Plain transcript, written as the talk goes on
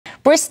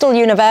Bristol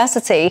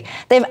University,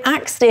 they've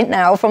axed it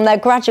now from their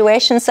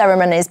graduation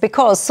ceremonies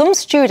because some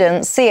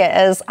students see it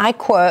as, I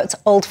quote,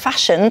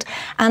 old-fashioned,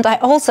 and I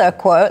also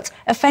quote,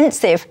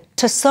 offensive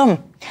to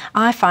some.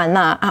 I find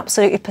that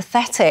absolutely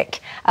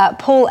pathetic.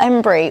 Paul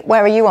Embery,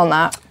 where are you on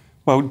that?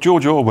 Well,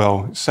 George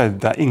Orwell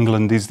said that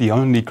England is the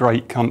only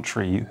great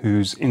country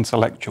whose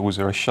intellectuals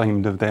are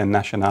ashamed of their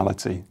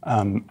nationality.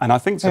 And I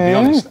think, to be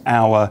honest,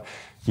 our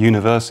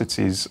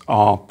universities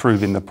are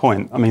proving the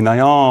point. I mean, they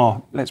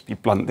are, let's be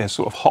blunt, they're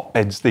sort of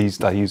hotbeds these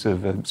days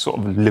of a sort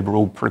of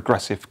liberal,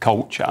 progressive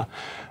culture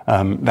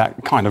that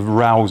kind of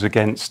rouse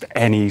against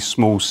any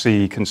small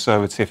c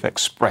conservative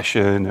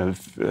expression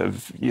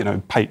of you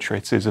know,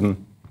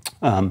 patriotism,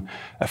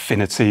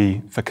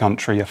 affinity for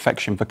country,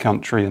 affection for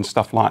country and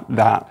stuff like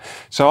that.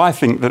 So I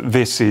think that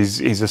this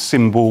is a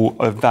symbol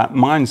of that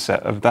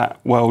mindset, of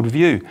that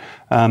worldview.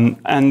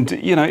 And,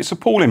 you know, it's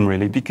appalling,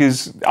 really,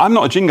 because I'm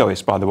not a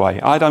jingoist, by the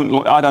way. I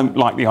don't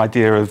like the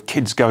idea of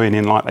kids going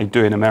in like they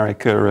do in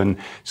America and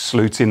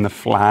saluting the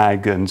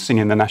flag and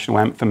singing the national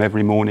anthem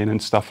every morning and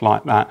stuff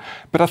like that.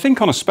 But I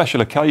think on a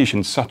special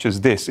occasion such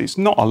as this, it's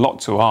not a lot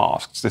to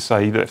ask to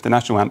say that if the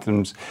national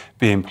anthem's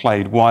being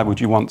played, why would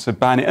you want to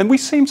ban it? And we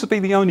seem to be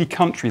the only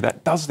country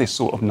that does this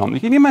sort of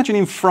nonsense. Can you imagine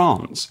in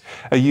France,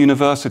 a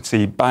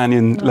university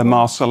banning Le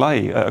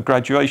Marseillaise at a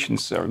graduation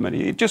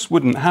ceremony? It just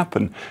wouldn't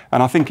happen.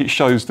 And I think it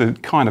shows the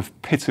kind of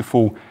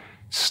pitiful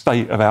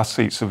state of our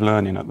seats of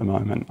learning at the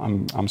moment,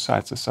 I'm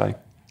sad to say.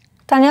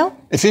 Daniel?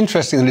 It's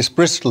interesting that it's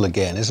Bristol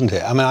again, isn't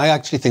it? I mean, I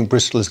actually think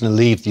Bristol is going to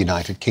leave the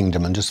United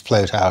Kingdom and just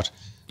float out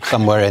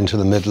somewhere into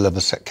the middle of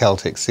the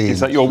Celtic Sea. Is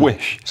that your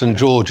wish? St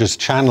George's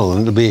Channel,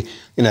 and it'll be,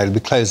 you know, it'll be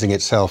closing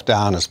itself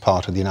down as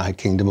part of the United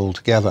Kingdom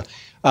altogether.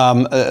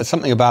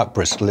 Something about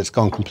Bristol, it's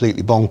gone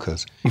completely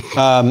bonkers.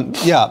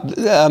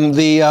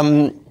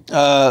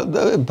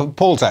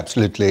 Paul's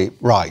absolutely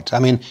right. I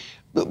mean,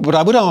 but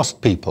I would ask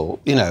people,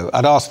 you know,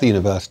 I'd ask the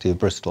University of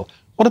Bristol,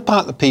 what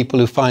about the people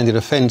who find it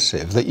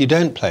offensive that you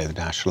don't play the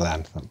national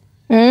anthem?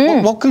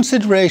 What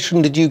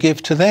consideration did you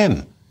give to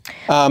them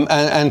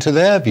and to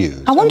their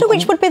views? I wonder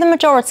which would be the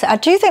majority. I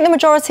do think the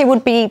majority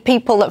would be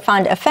people that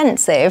find it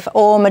offensive,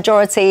 or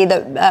majority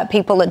that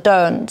people that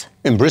don't.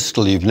 In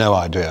Bristol, you've no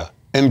idea.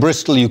 In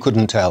Bristol, you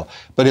couldn't tell.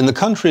 But in the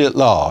country at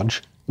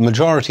large, the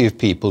majority of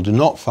people do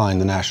not find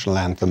the national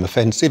anthem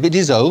offensive. It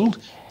is old.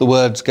 The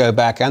words go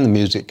back and the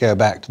music go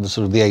back to the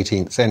sort of the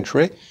 18th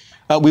century.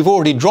 We've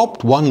already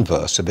dropped one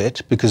verse of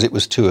it because it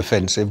was too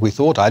offensive. We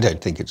thought, I don't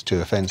think it's too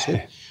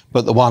offensive.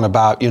 But the one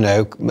about, you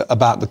know,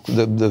 about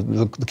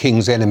the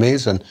king's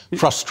enemies and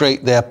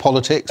frustrate their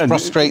politics, and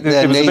frustrate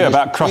their neighbours. It was a bit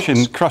about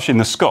crushing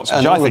the Scots,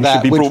 which I think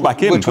should be brought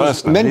back in, which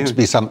personally. Was meant to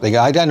be something.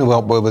 I don't know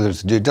whether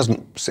it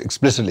doesn't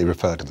explicitly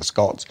refer to the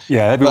Scots.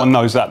 Yeah, everyone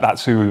knows that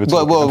that's who we were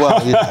talking about.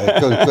 Well, you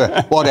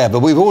know, whatever.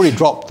 We've already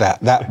dropped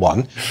that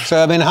one.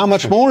 So, I mean, how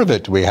much more of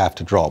it do we have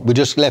to drop? We're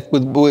just left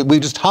with, we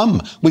just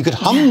hum. We could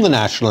hum the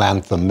national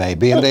anthem,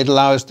 maybe, and they'd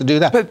allow us to do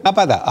that. But how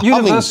about that? A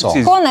humming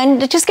song. Go on, then.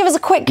 Just give us a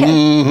quick...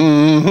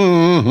 I'm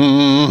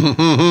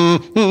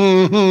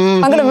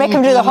going to make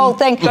him do the whole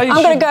thing.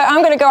 I'm going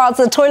to go out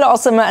to the toilet or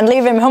something and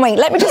leave him humming.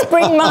 Let me just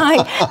bring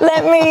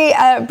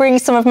bring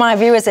some of my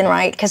viewers in,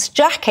 right? Because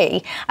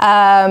Jackie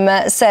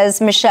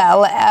says,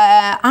 Michelle,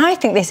 I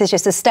think this is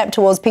just a step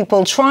towards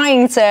people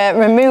trying to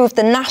remove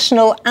the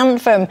national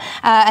anthem.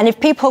 And if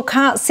people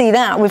can't see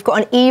that, we've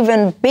got an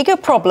even bigger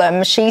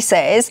problem, she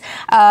says.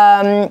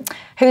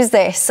 Who's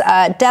this?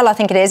 Dell, I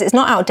think it is. It's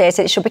not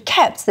outdated. It should be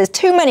kept. There's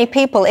too many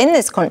people in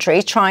this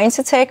country trying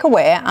to take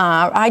away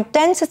our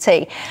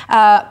identity.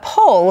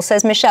 Paul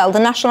says, Michelle, the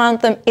national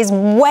anthem is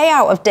way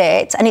out of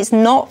date and it's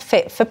not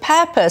fit for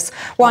purpose.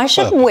 Why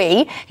should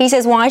we, he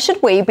says, why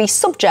should we be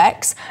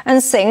subjects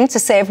and sing to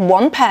save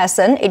one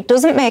person? It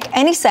doesn't make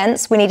any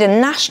sense. We need a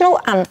national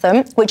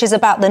anthem which is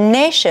about the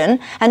nation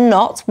and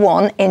not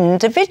one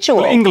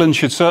individual. Well, England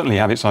should certainly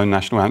have its own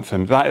national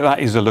anthem. That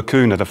is a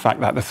lacuna, the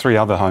fact that the three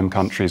other home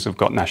countries have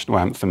got national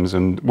anthems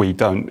and we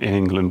don't. In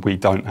England, we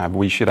don't have.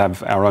 We should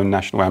have our own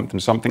national anthem,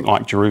 something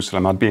like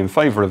Jerusalem. I'd be in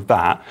favour of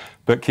that,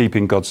 but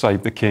keeping God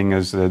Save the King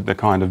as the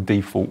kind of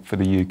default for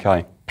the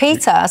UK.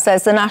 Peter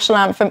says the national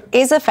anthem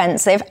is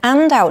offensive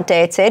and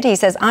outdated. He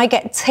says, I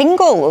get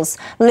tingles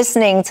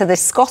listening to the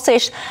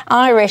Scottish,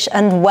 Irish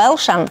and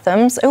Welsh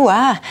anthems.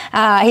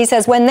 He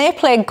says, when they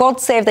play God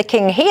Save the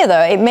King here,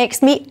 though, it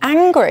makes me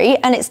angry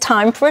and it's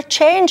time for a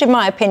change, in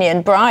my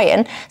opinion.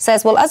 Brian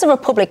says, well, as a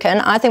Republican,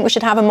 I think we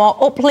should have a more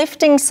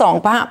uplifting song,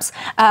 perhaps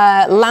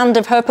Land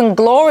of Hope and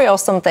Glory or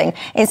something,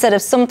 instead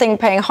of something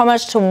paying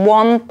homage to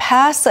one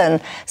person.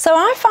 So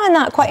I find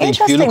that quite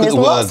interesting. If you look at the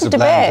lots words of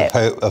Land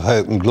of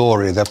Hope and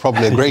Glory, they're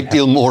probably a great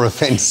deal more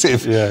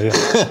offensive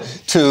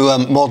to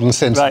modern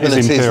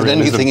sensibilities than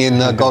anything in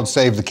God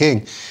Save the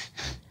King.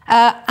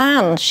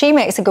 Anne, she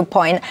makes a good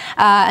point,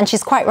 and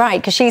she's quite right,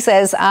 because she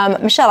says,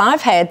 Michelle,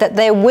 I've heard that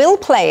they will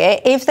play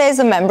it if there's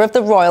a member of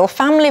the royal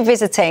family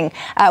visiting,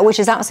 which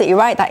is absolutely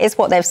right. That is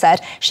what they've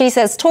said. She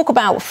says, talk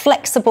about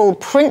flexible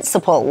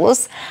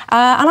principles,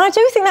 and I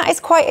do think that is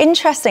quite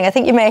interesting. I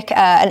think you make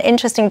an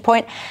interesting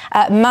point.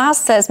 Maz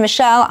says,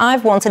 Michelle,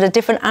 I've wanted a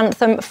different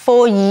anthem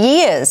for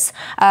years.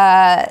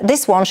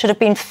 This one should have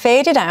been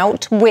faded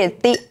out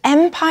with the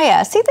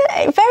Empire. See,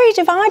 they're very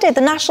divided.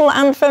 The national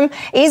anthem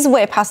is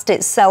way past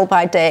its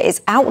sell-by date.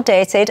 It's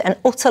outdated and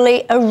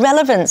utterly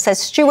irrelevant, says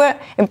Stuart,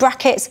 in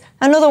brackets,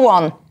 another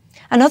one.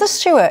 Another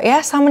Stuart,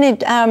 yes. How many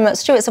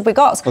Stuarts have we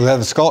got? Well, they're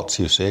the Scots,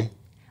 you see.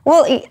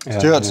 Well,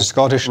 Stuart's a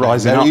Scottish name.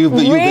 Rising You've up.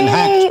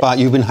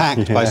 been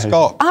hacked by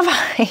Scott. Have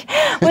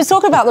I? We were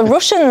talking about the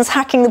Russians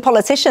hacking the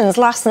politicians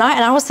last night,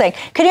 and I was saying,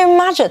 can you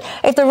imagine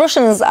if the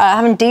Russians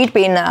have indeed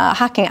been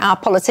hacking our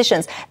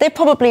politicians? They'd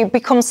probably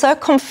become so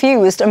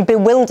confused and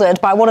bewildered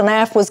by what on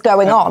earth was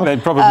going on.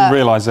 They'd probably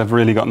realise they've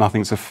really got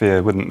nothing to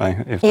fear, wouldn't they,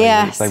 if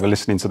they were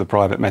listening to the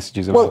private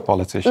messages of our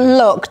politicians?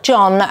 Look,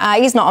 John,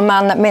 he's not a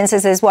man that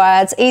minces his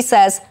words. He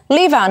says,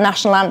 leave our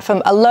national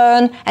anthem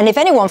alone, and if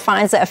anyone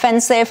finds it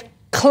offensive,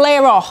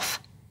 clear off.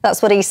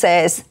 That's what he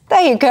says.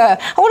 There you go.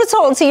 I want to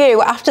talk to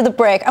you after the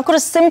break. I've got a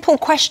simple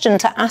question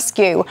to ask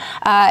you.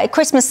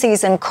 Christmas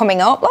season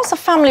coming up, lots of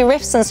family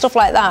riffs and stuff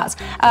like that.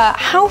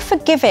 How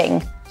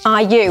forgiving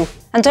are you?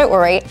 And don't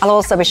worry, I'll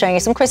also be showing you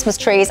some Christmas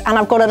trees, and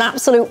I've got an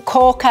absolute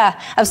corker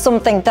of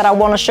something that I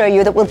want to show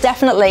you that will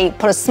definitely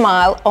put a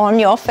smile on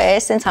your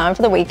face in time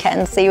for the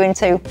weekend. See you in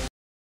 2.